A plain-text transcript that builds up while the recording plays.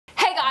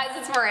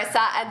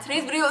Marissa, and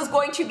today's video is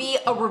going to be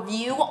a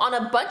review on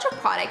a bunch of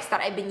products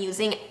that I've been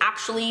using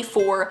actually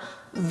for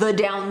the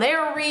down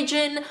there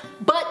region,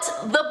 but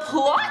the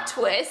plot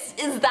twist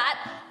is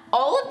that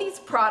all of these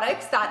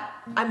products that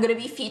I'm gonna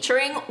be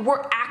featuring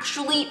were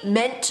actually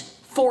meant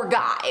for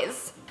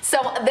guys. So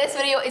this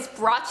video is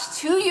brought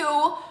to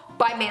you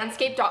by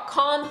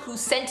Manscaped.com, who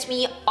sent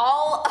me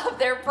all of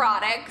their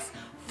products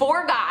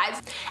for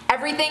guys.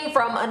 Everything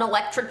from an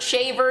electric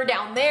shaver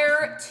down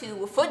there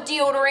to foot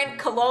deodorant,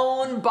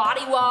 cologne,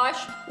 body wash,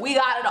 we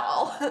got it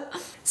all.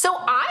 So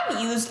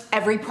I've used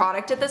every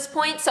product at this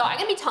point, so I'm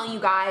gonna be telling you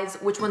guys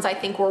which ones I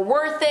think were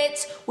worth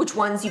it, which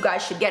ones you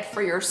guys should get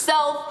for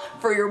yourself,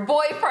 for your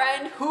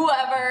boyfriend,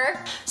 whoever.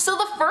 So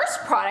the first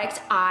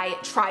product I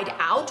tried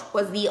out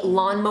was the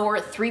Lawn Mower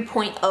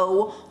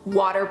 3.0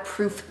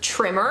 waterproof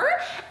trimmer,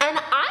 and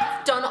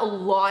I've done a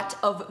lot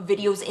of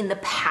videos in the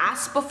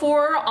past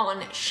before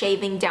on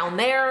shaving down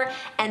there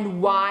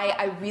and why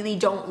I really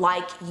don't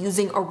like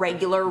using a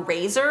regular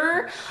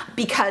razor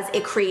because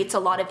it creates a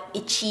lot of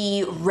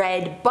itchy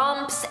red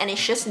bumps and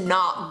it's just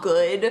not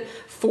good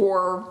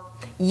for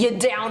you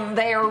down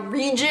there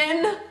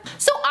region.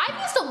 So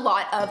I've used a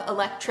lot of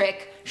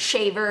electric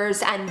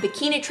shavers and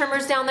bikini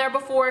trimmers down there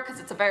before because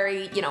it's a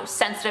very,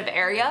 sensitive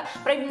area,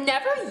 but I've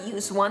never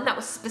used one that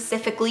was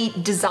specifically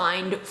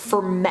designed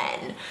for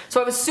men.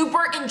 So I was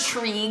super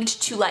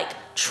intrigued to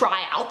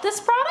try out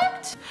this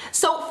product.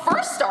 So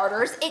for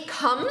starters, it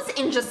comes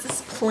in just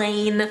this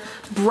plain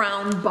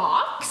brown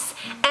box,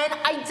 and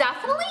I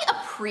definitely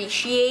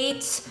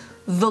appreciate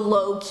the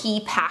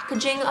low-key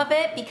packaging of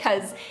it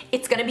because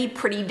it's gonna be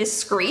pretty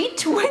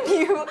discreet when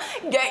you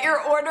get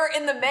your order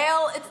in the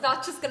mail. It's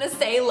not just gonna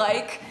say ball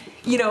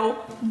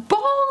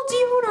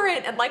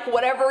deodorant and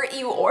whatever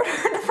you ordered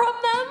from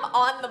them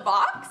on the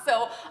box,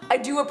 so I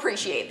do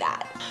appreciate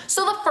that.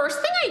 So the first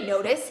thing I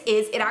notice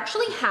is it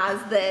actually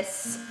has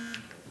this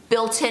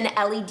built-in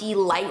LED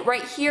light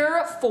right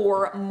here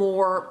for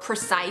more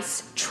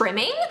precise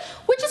trimming,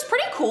 which is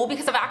pretty cool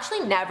because I've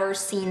actually never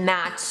seen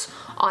that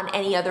on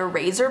any other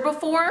razor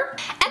before.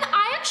 And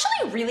I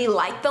actually really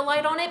like the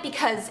light on it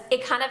because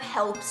it kind of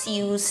helps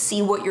you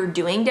see what you're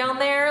doing down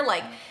there,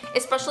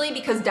 especially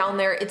because down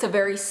there it's a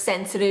very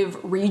sensitive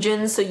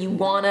region, so you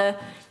wanna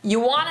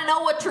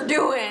know what you're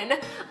doing.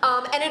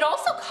 And it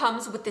also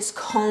comes with this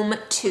comb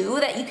too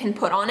that you can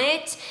put on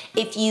it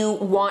if you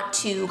want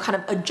to kind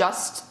of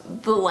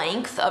adjust the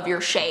length of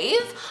your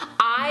shave.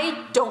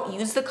 I don't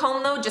use the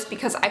comb though, just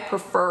because I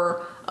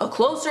prefer a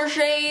closer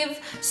shave,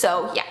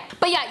 so yeah.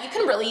 But yeah, you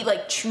can really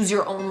choose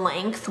your own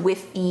length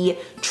with the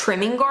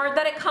trimming guard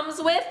that it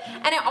comes with.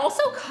 And it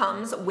also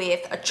comes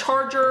with a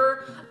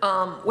charger,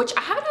 which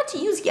I haven't had to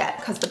use yet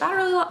because the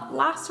battery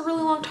lasts a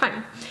really long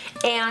time.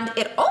 And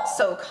it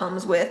also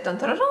comes with dun,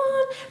 dun, dun,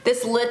 dun,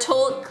 this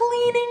little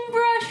cleaning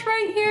brush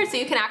right here, so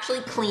you can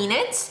actually clean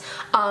it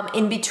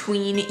in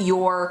between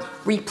your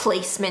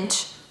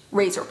replacement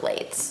razor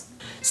blades.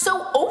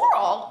 So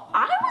overall,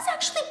 I was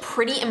actually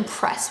pretty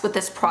impressed with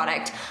this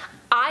product.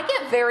 I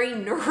get very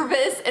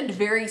nervous and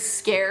very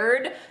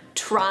scared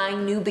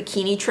trying new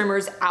bikini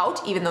trimmers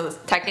out, even though this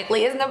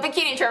technically isn't a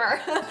bikini trimmer,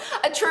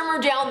 a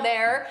trimmer down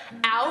there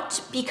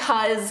out,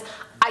 because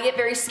I get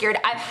very scared.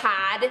 I've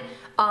had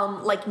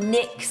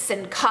nicks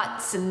and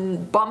cuts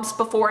and bumps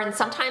before, and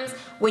sometimes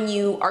when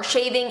you are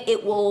shaving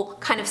it will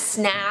kind of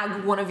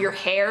snag one of your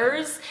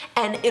hairs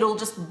and it'll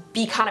just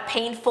be kind of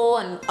painful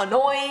and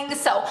annoying.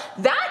 So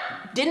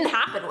that didn't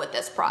happen with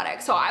this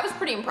product, so I was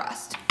pretty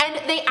impressed. And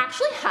they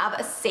actually have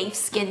a safe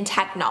skin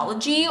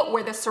technology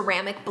where the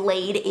ceramic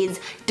blade is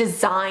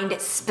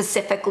designed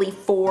specifically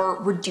for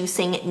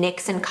reducing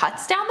nicks and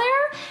cuts down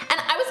there. And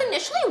I was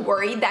initially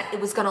worried that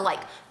it was gonna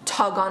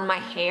tug on my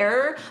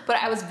hair, but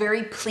I was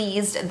very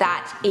pleased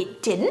that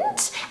it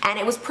didn't, and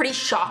it was pretty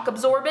shock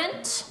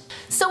absorbent.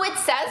 So it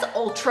says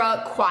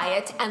ultra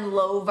quiet and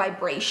low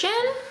vibration.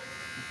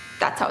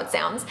 That's how it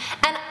sounds.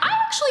 And I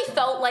actually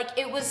felt like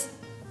it was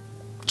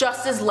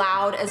just as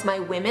loud as my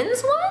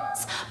women's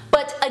ones,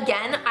 but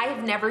again,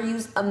 I've never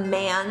used a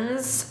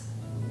man's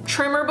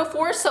trimmer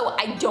before, so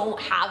I don't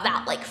have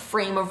that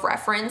frame of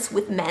reference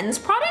with men's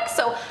products,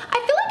 so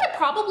I feel like it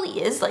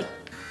probably is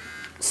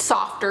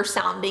softer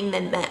sounding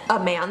than a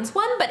man's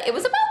one, but it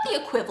was about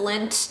the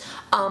equivalent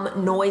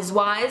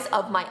noise-wise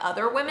of my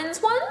other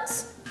women's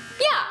ones.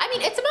 Yeah, I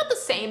mean, it's about the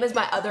same as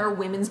my other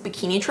women's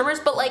bikini trimmers,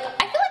 but I feel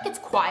like it's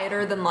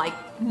quieter than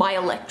my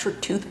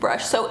electric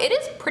toothbrush, so it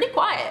is pretty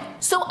quiet.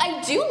 So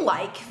I do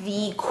like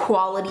the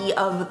quality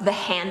of the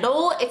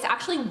handle. It's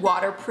actually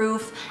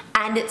waterproof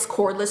and it's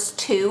cordless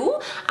too.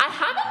 I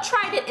haven't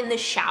tried it in the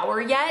shower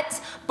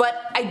yet,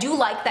 but I do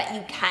like that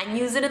you can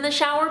use it in the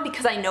shower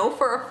because I know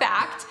for a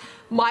fact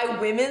my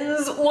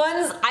women's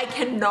ones I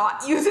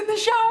cannot use in the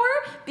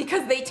shower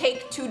because they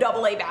take 2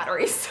 AA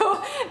batteries.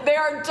 So they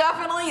are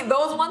definitely,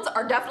 those ones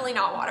are definitely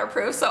not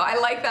waterproof. So I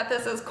like that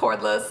this is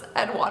cordless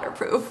and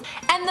waterproof.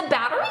 And the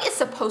battery is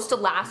supposed to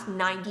last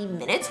 90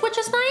 minutes, which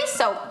is nice.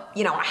 So,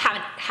 you know, I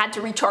haven't had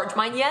to recharge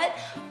mine yet,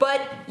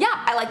 but yeah,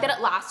 I like that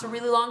it lasts a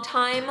really long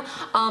time.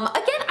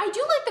 Again, I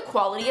do like the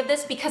quality of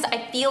this because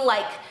I feel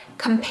like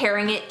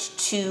comparing it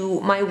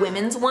to my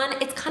women's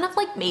one, it's kind of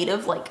like made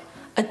of like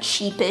a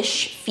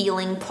cheapish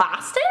feeling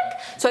plastic.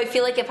 So I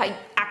feel like if I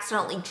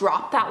accidentally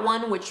drop that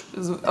one, which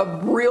is a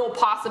real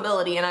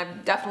possibility and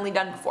I've definitely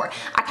done before,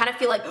 I kind of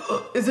feel like,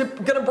 is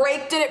it gonna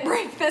break? Did it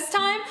break this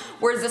time?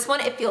 Whereas this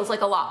one, it feels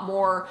like a lot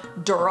more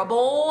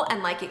durable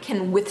and like it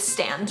can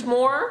withstand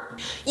more.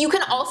 You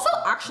can also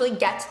actually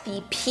get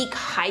the Peak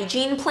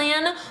Hygiene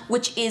Plan,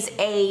 which is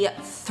a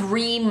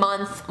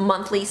 3-month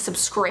monthly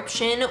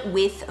subscription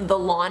with the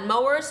Lawn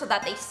Mower, so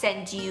that they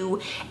send you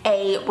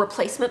a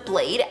replacement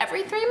blade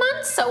every 3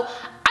 months. So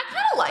I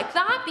kind of like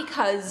that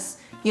because,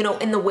 you know,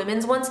 in the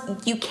women's ones,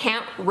 you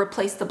can't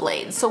replace the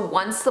blade. So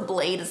once the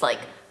blade is like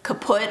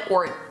kaput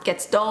or it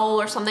gets dull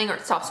or something or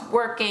it stops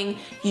working,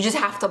 you just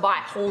have to buy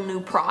a whole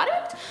new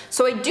product.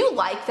 So I do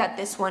like that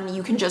this one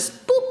you can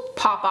just boop,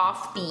 pop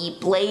off the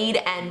blade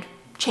and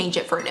change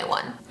it for a new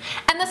one.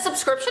 And the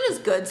subscription is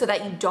good so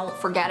that you don't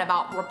forget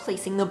about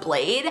replacing the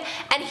blade.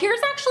 And here's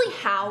actually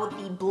how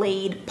the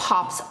blade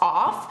pops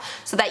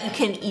off so that you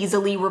can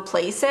easily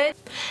replace it.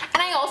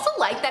 And I also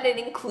like that it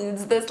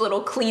includes this little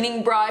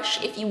cleaning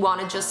brush if you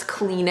want to just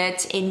clean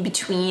it in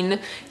between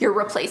your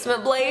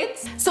replacement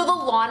blades. So the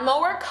Lawn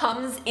Mower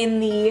comes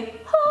in the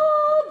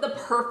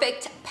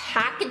perfect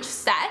package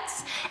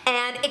set,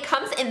 and it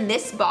comes in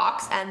this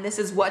box, and this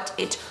is what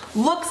it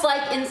looks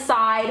like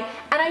inside.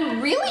 And I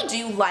really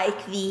do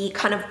like the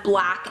kind of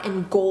black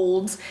and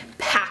gold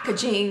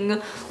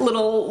packaging,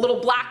 little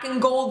black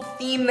and gold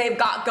theme they've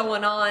got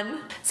going on.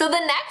 So the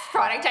next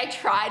product I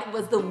tried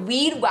was the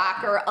Weed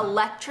Whacker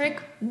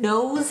Electric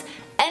Nose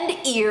and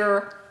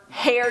Ear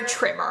Hair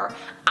Trimmer.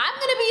 I'm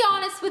gonna be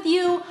honest with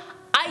you,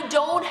 I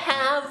don't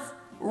have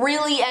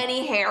really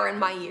any hair in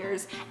my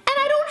ears, and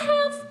I don't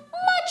have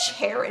much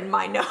hair in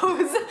my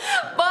nose,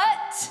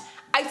 but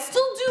I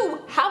still do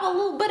have a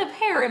little bit of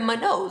hair in my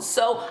nose,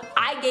 so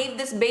I gave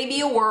this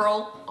baby a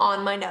whirl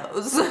on my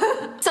nose.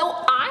 So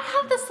I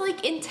have this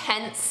like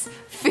intense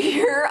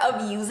fear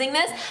of using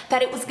this,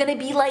 that it was gonna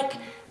be like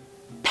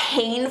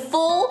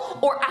painful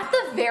or at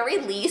the very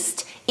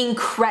least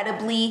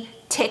incredibly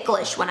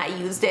ticklish when I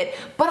used it,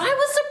 but I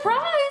was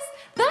surprised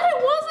that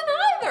it wasn't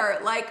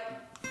either. Like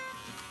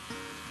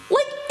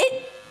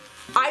it,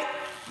 I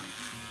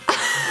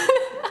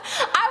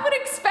would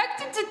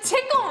expect it to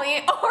tickle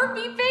me or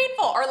be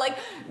painful or like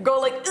go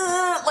like,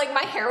 ugh, like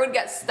my hair would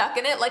get stuck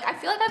in it. Like I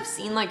feel like I've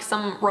seen like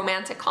some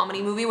romantic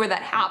comedy movie where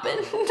that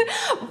happened,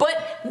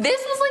 but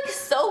this was like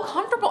so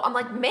comfortable. I'm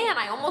like, man,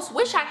 I almost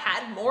wish I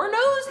had more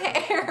nose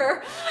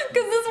hair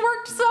because this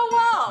worked so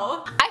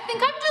well. I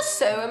think I'm just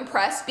so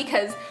impressed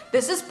because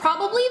this is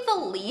probably the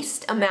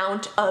least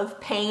amount of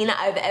pain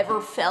I've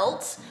ever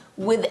felt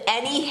with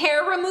any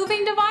hair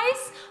removing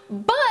device,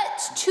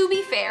 but to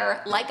be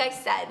fair, like I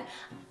said,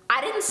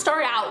 I didn't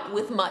start out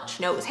with much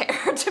nose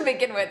hair to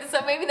begin with,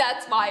 so maybe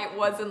that's why it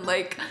wasn't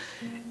like,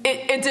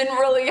 it didn't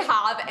really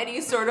have any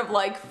sort of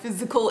like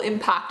physical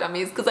impact on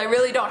me, because I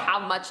really don't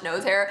have much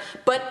nose hair,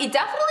 but it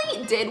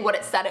definitely did what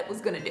it said it was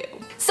gonna do.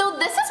 So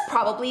this is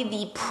probably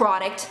the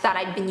product that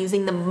I've been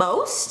using the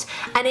most,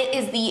 and it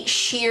is the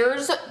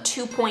Shears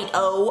 2.0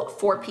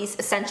 4-piece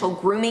essential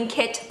grooming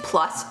kit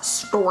plus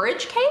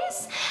storage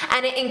case,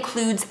 and it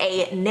includes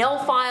a nail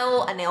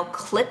file, a nail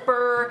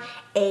clipper,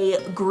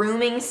 a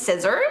grooming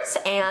scissors,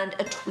 and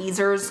a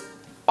tweezers,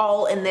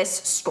 all in this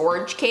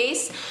storage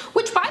case,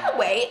 which by the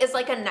way is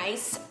like a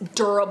nice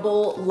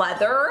durable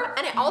leather,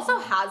 and it also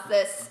has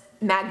this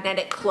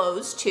magnetic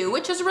close too,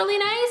 which is really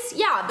nice.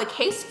 Yeah, the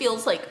case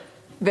feels like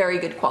very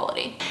good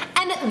quality.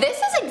 And this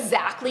is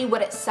exactly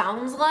what it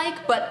sounds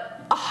like,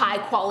 but a high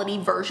quality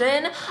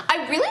version.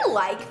 I really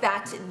like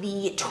that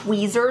the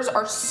tweezers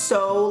are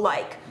so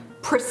like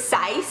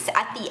precise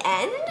at the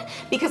end,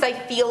 because I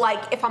feel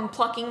like if I'm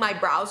plucking my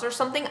brows or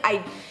something,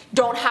 I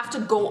don't have to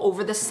go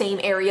over the same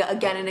area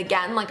again and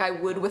again like I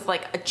would with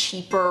like a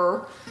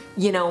cheaper,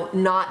 you know,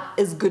 not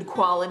as good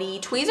quality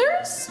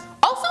tweezers.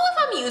 Also,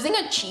 if I'm using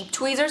a cheap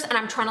tweezers and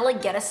I'm trying to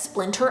like get a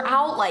splinter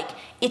out, like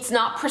it's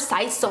not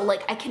precise, so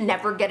like I can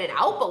never get it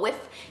out, but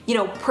with, you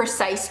know,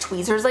 precise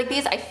tweezers like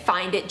these, I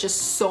find it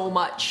just so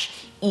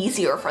much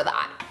easier for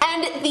that.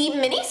 And the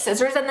mini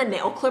scissors and the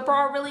nail clipper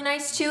are really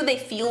nice too. They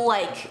feel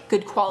like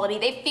good quality.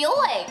 They feel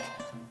like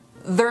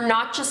they're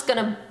not just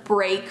gonna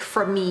break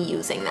from me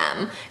using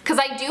them. Cause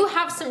I do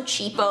have some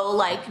cheapo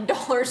like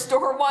dollar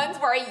store ones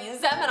where I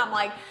use them and I'm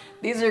like,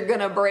 these are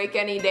gonna break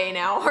any day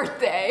now, aren't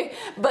they?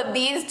 But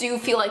these do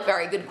feel like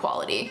very good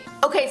quality.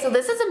 Okay, so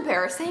this is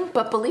embarrassing,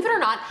 but believe it or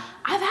not,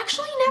 I've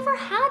actually never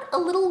had a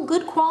little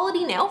good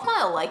quality nail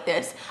file like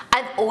this.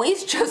 I've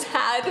always just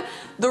had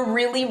the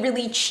really,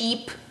 really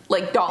cheap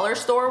like dollar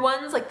store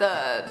ones, like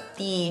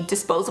the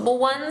disposable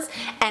ones,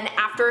 and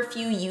after a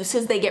few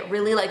uses they get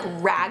really like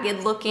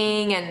ragged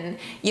looking, and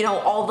you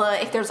know,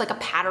 if there's like a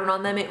pattern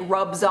on them, it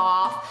rubs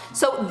off.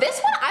 So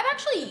this one, I've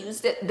actually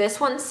used this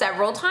one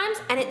several times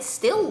and it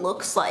still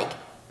looks like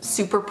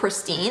super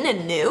pristine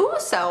and new,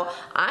 so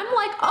I'm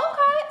like,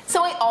 okay.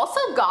 So I also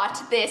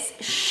got this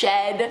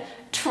Shed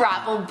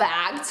travel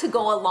bag to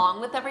go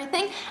along with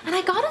everything, and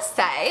I gotta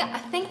say, I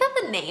think that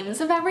the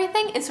names of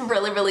everything is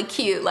really, really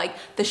cute. Like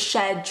the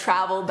Shed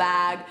travel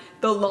bag,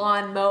 the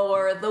Lawn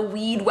Mower, the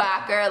Weed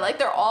Whacker, like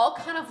they're all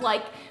kind of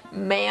like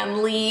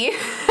manly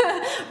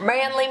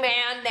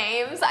man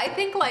names. I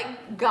think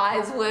like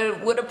guys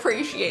would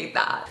appreciate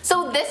that.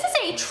 So this is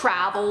a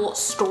travel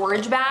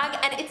storage bag,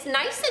 and it's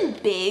nice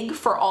and big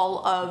for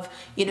all of,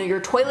 you know, your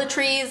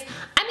toiletries.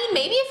 I mean,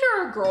 maybe if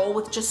you're a girl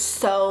with just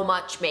so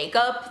much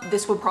makeup,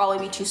 this would probably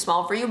be too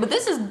small for you, but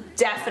this is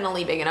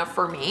definitely big enough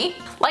for me.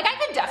 Like I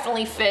could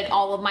definitely fit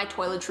all of my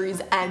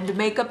toiletries and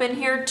makeup in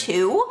here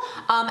too.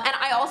 And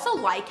I also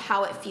like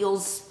how it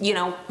feels, you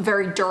know,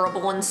 very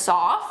durable and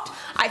soft.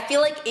 I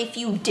feel like if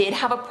you did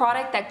have a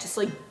product that just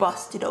like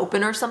busted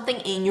open or something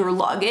in your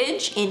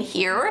luggage in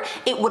here,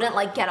 it wouldn't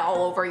like get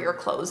all over your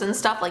clothes and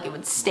stuff, like it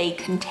would stay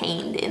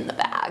contained in the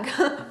bag.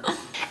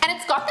 And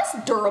it's got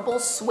this durable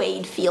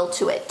suede feel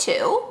to it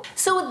too.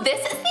 So this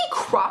is the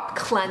Crop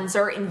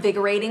Cleanser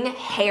Invigorating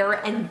Hair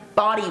and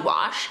Body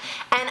Wash,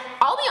 and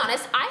I'll be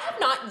honest, I have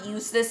not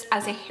used this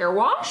as a hair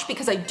wash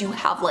because I do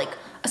have like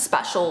a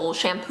special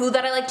shampoo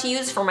that I like to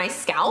use for my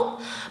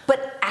scalp,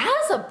 but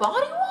as a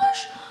body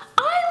wash,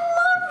 I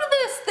love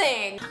this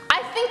thing.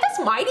 I think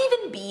this might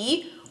even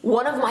be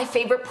one of my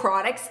favorite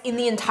products in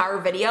the entire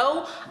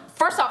video.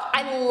 First off,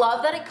 I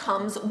love that it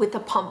comes with a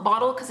pump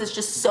bottle because it's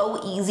just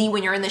so easy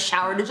when you're in the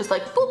shower to just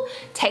like boop,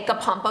 take a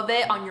pump of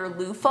it on your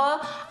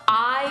loofah.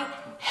 I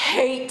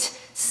hate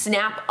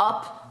snap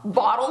up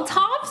bottle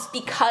tops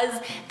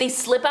because they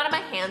slip out of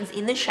my hands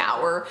in the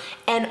shower,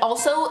 and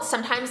also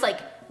sometimes like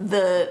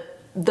the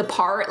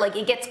part, like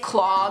it gets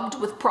clogged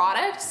with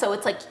product, so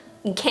it's like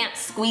you can't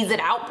squeeze it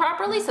out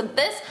properly. So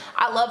this,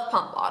 I love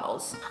pump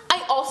bottles.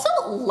 I also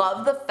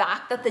love the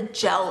fact that the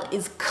gel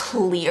is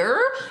clear.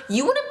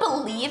 You wouldn't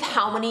believe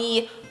how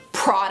many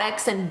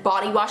products and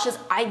body washes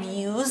I've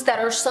used that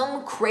are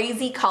some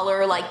crazy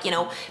color, like, you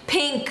know,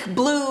 pink,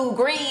 blue,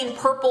 green,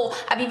 purple.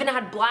 I've even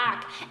had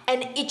black,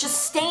 and it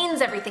just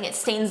stains everything. It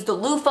stains the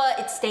loofah,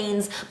 it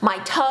stains my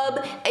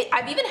tub.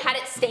 I've even had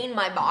it stain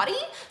my body.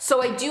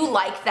 So I do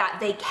like that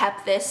they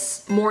kept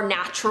this more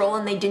natural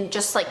and they didn't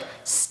just like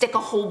stick a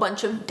whole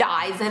bunch of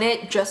dyes in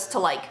it just to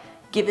like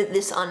give it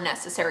this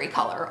unnecessary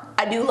color.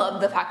 I do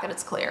love the fact that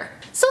it's clear.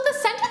 So the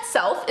scent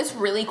itself is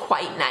really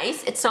quite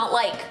nice. It's not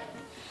like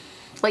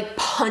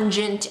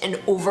pungent and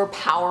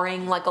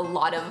overpowering like a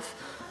lot of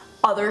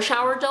other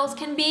shower gels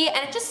can be, and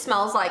it just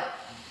smells like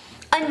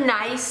a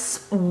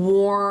nice,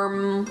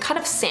 warm, kind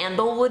of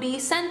sandalwoody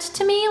scent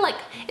to me. Like,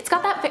 it's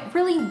got that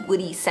really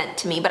woody scent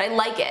to me, but I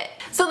like it.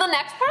 So the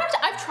next product,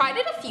 I've tried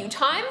it a few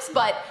times,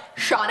 but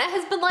Shauna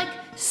has been like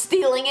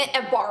stealing it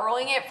and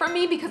borrowing it from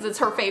me because it's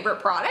her favorite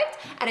product,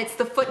 and it's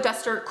the Foot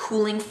Duster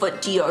Cooling Foot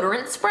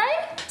Deodorant Spray.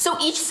 So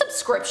each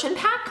subscription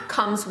pack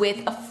comes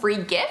with a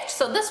free gift,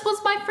 so this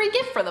was my free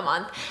gift for the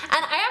month,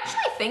 and I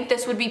actually think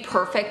this would be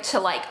perfect to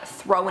like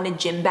throw in a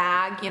gym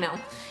bag, you know.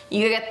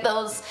 You get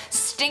those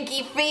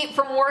stinky feet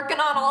from working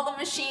on all the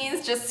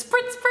machines, just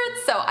spritz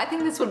spritz, so I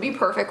think this would be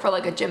perfect for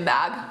like a gym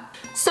bag.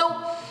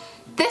 So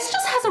this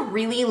just has a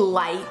really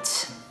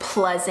light,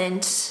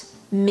 pleasant,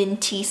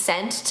 minty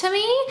scent to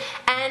me,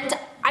 and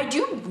I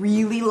do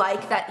really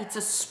like that it's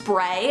a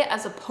spray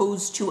as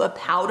opposed to a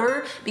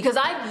powder, because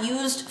I've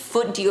used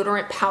foot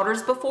deodorant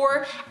powders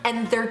before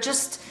and they're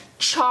just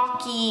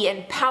chalky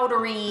and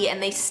powdery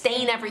and they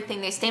stain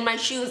everything. They stain my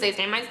shoes, they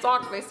stain my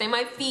socks, they stain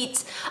my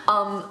feet.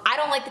 I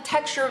don't like the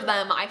texture of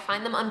them. I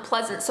find them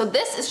unpleasant. So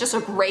this is just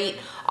a great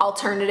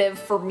alternative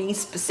for me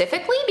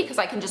specifically because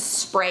I can just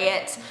spray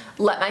it,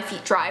 let my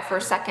feet dry for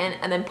a second,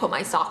 and then put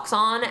my socks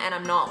on, and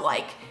I'm not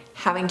like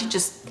having to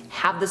just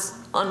have this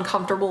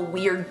uncomfortable,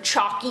 weird,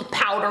 chalky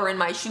powder in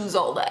my shoes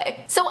all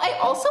day. So I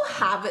also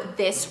have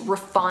this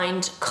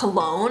refined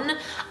cologne.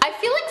 I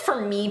feel like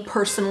for me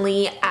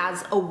personally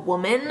as a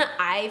woman,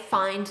 I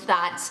find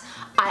that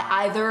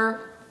I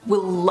either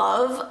will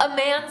love a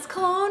man's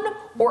cologne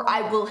or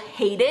I will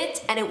hate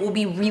it, and it will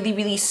be really,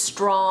 really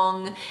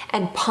strong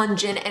and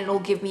pungent and it'll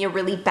give me a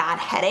really bad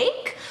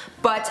headache.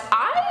 But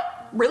I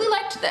really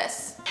liked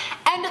this.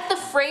 And the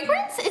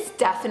fragrance is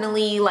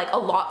definitely like a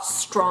lot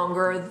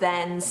stronger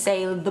than,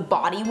 say, the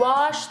body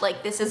wash.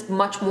 Like, this is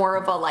much more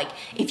of a, like,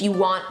 if you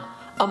want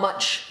a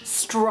much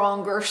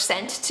stronger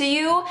scent to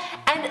you.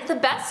 And the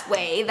best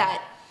way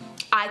that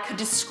I could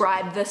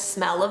describe the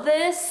smell of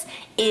this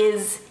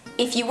is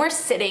if you were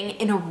sitting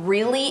in a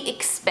really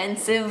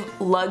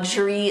expensive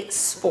luxury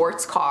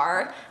sports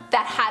car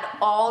that had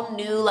all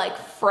new, like,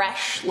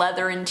 fresh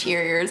leather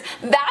interiors.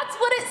 That's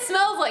what it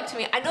smells like to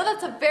me. I know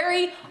that's a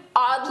very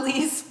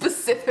oddly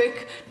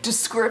specific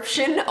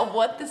description of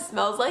what this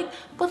smells like,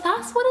 but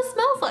that's what it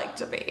smells like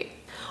to me.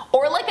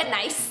 Or like a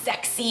nice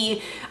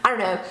sexy, I don't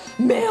know,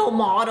 male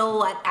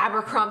model at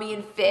Abercrombie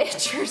and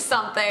Fitch or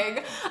something.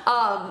 And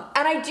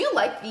I do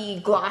like the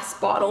glass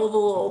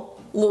bottle,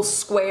 the little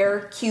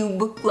square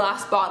cube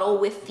glass bottle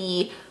with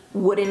the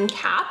wooden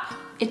cap.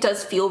 It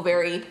does feel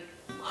very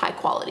high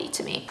quality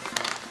to me.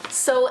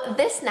 So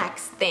this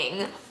next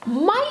thing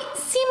might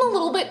seem a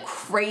little bit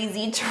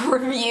crazy to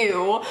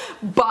review,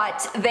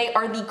 but they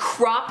are the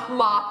Crop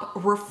Mop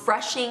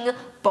Refreshing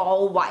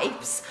Ball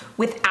Wipes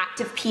with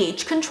active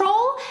pH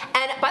control.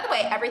 And by the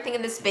way, everything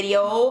in this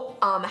video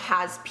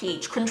has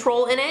pH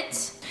control in it.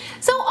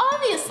 So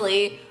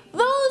obviously,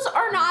 those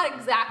are not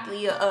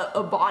exactly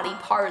a body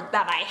part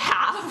that I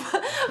have,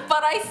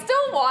 but I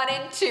still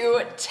wanted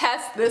to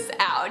test this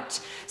out.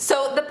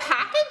 So the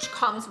package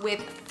comes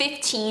with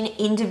 15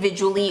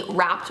 individually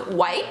wrapped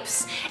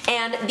wipes,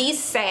 and these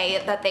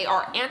say that they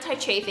are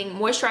anti-chafing,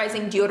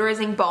 moisturizing,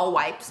 deodorizing ball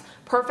wipes,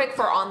 perfect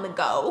for on the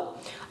go.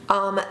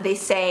 They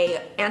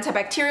say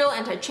antibacterial,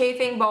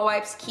 anti-chafing ball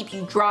wipes keep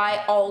you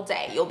dry all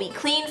day. You'll be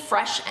clean,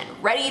 fresh, and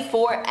ready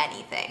for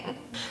anything.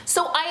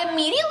 So I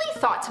immediately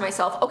thought to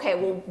myself, okay,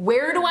 well,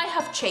 where do I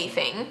have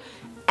chafing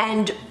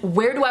and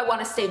where do I want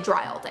to stay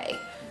dry all day?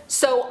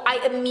 So I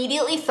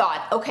immediately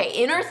thought, okay,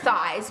 inner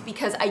thighs,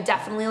 because I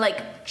definitely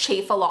like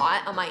chafe a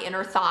lot on my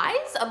inner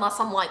thighs unless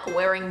I'm like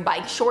wearing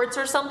bike shorts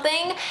or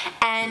something,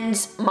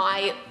 and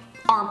my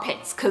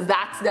armpits, because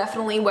that's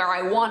definitely where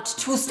I want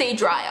to stay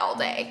dry all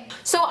day.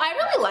 So I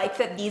really like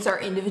that these are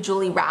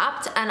individually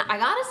wrapped, and I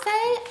gotta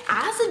say,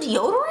 as a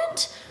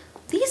deodorant,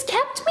 these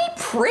kept me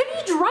pretty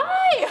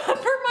dry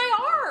under my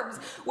arms,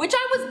 which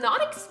I was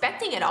not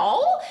expecting at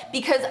all,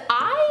 because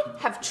I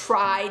have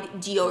tried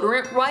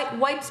deodorant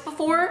wipes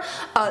before.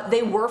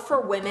 They were for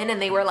women and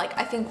they were like,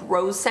 I think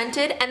rose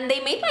scented, and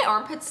they made my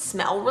armpits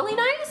smell really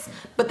nice,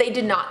 but they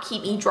did not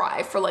keep me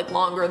dry for like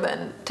longer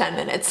than 10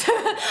 minutes.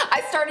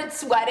 I started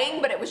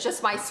sweating, but it was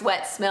just my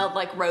sweat smelled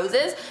like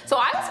roses. So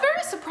I was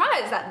very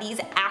surprised that these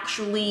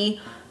actually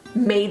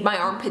made my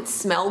armpits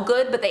smell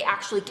good, but they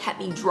actually kept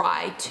me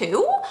dry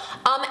too.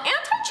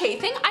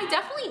 Anti-chafing, I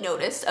definitely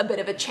noticed a bit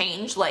of a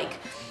change, like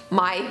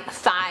my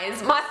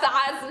thighs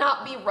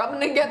not be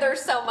rubbing together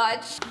so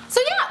much. So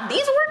yeah,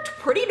 these worked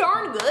pretty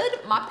darn good.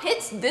 My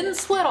pits didn't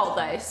sweat all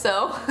day,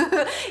 so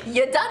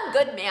you done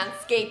good,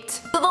 Manscaped.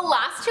 So the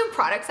last two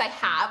products I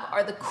have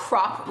are the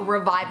Crop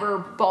Reviver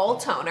Ball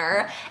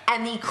Toner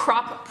and the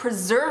Crop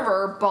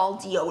Preserver Ball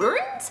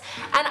Deodorant.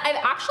 And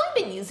I've actually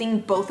been using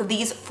both of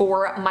these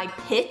for my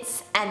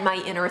pits and my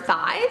inner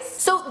thighs.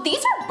 So these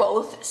are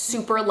both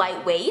super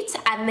lightweight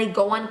and they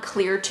go on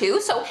clear too.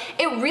 So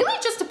it really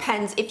just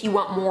depends if you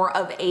want more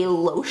of a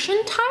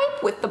lotion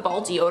type with the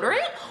ball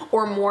deodorant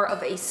or more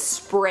of a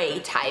spray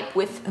type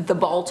with the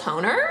ball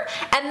toner.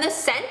 And the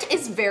scent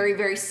is very,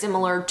 very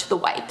similar to the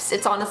wipes.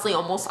 It's honestly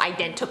almost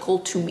identical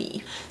to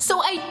me. So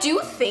I do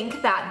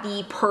think that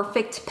the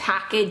Perfect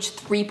Package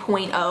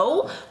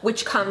 3.0,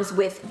 which comes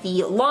with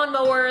the Lawn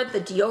Mower,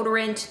 the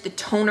deodorant, the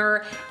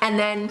toner, and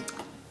then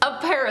a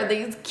pair of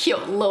these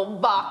cute little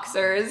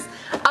boxers,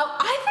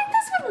 I think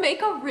this would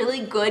make a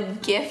really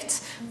good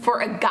gift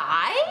for a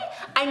guy.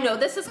 I know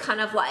this is kind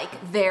of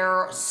like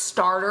their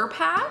starter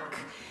pack.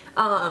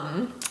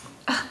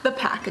 The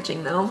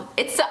packaging though,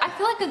 I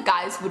feel like the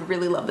guys would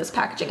really love this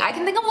packaging. I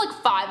can think of like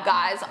 5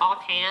 guys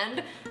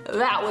offhand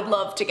that would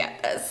love to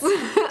get this.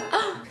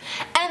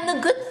 And the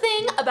good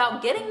thing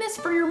about getting this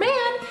for your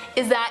man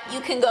is that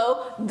you can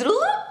go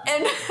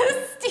and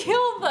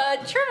steal the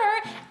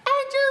trimmer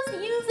and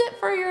just use it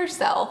for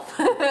yourself.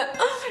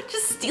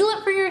 Just steal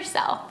it for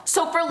yourself.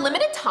 So for a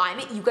limited time,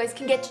 you guys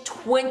can get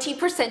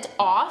 20%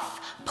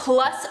 off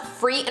plus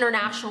free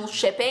international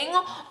shipping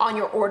on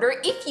your order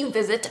if you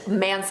visit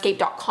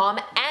manscaped.com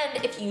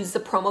and if you use the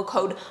promo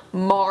code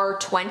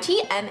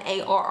MARR20,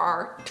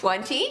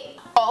 M-A-R-R-20.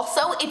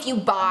 Also, if you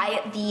buy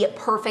the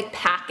Perfect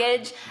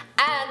Package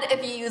and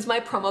if you use my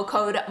promo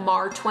code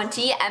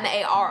MARR20,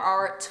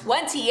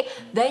 M-A-R-R-20,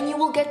 then you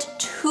will get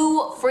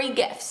 2 free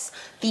gifts.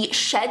 The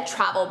Shed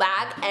Travel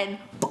Bag and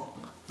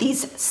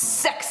these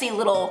sexy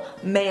little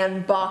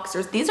man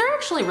boxers. These are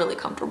actually really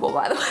comfortable,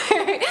 by the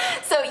way.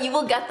 So you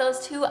will get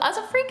those too as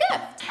a free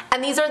gift.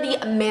 And these are the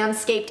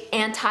Manscaped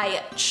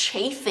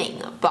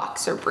Anti-Chafing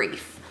Boxer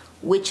Brief,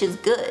 which is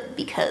good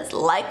because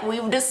like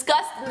we've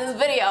discussed in this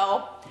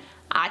video,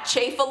 I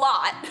chafe a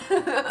lot.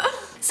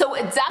 So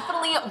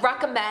definitely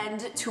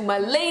recommend to my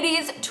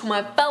ladies, to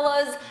my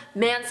fellas,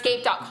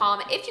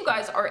 manscaped.com if you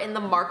guys are in the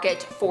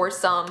market for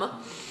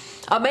some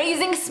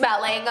amazing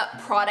smelling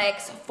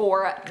products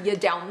for your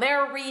down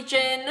there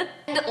region.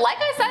 And like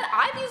I said,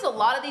 I've used a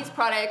lot of these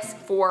products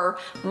for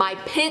my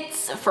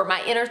pits, for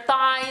my inner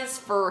thighs,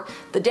 for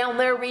the down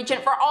there region,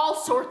 for all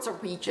sorts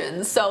of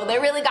regions. So they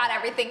really got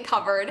everything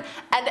covered.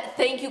 And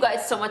thank you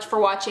guys so much for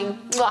watching.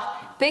 Mwah.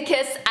 Big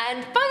kiss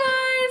and bye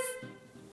guys!